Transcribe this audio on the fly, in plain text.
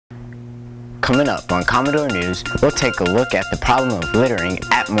Coming up on Commodore News, we'll take a look at the problem of littering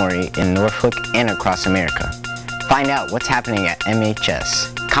at Maury in Norfolk and across America. Find out what's happening at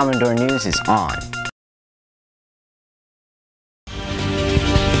MHS. Commodore News is on.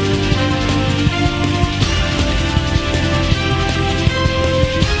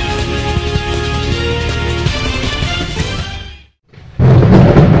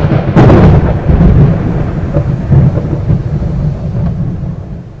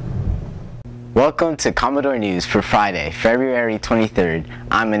 Welcome to Commodore News for Friday, February 23rd.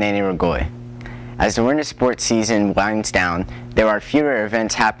 I'm Manene Ragoy. As the winter sports season winds down, there are fewer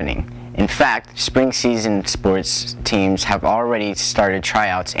events happening. In fact, spring season sports teams have already started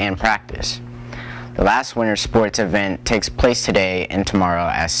tryouts and practice. The last winter sports event takes place today and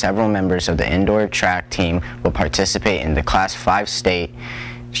tomorrow as several members of the indoor track team will participate in the Class 5 state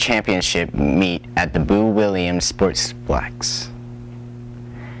championship meet at the Boo Williams Sportsplex.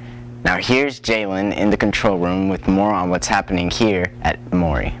 Now here's Jalen in the control room with more on what's happening here at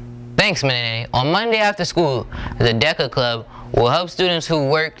Maury. Thanks, Manene. On Monday after school, the DECA Club will help students who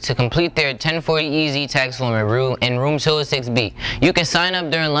work to complete their 1040 EZ tax form in room 206B. You can sign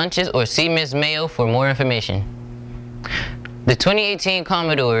up during lunches or see Ms. Mayo for more information. The 2018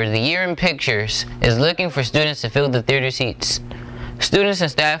 Commodore, the year in pictures, is looking for students to fill the theater seats. Students and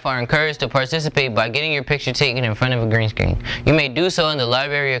staff are encouraged to participate by getting your picture taken in front of a green screen. You may do so in the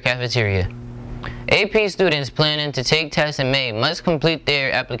library or cafeteria. AP students planning to take tests in May must complete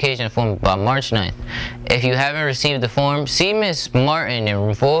their application form by March 9th. If you haven't received the form, see Ms. Martin in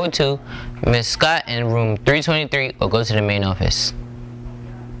room 402, Ms. Scott in room 323, or go to the main office.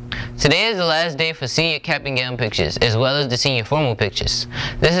 Today is the last day for senior cap and gown pictures, as well as the senior formal pictures.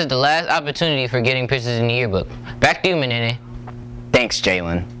 This is the last opportunity for getting pictures in the yearbook. Back to you, Manene. Thanks,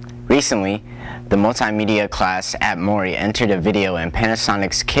 Jalen. Recently, the multimedia class at Maury entered a video in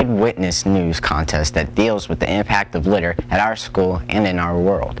Panasonic's Kid Witness News contest that deals with the impact of litter at our school and in our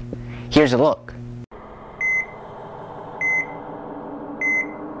world. Here's a look.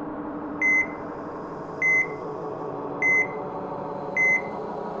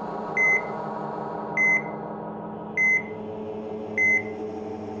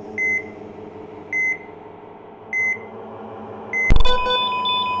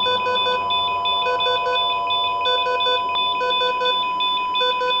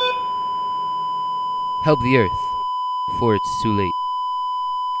 Help the Earth before it's too late.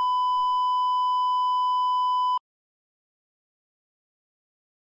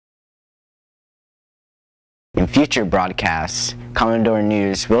 In future broadcasts, Commodore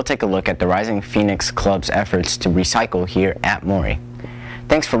News will take a look at the Rising Phoenix Club's efforts to recycle here at Maury.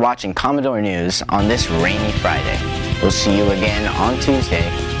 Thanks for watching Commodore News on this rainy Friday. We'll see you again on Tuesday.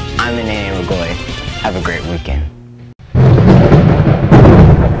 I'm Manene Ragoy. Have a great weekend.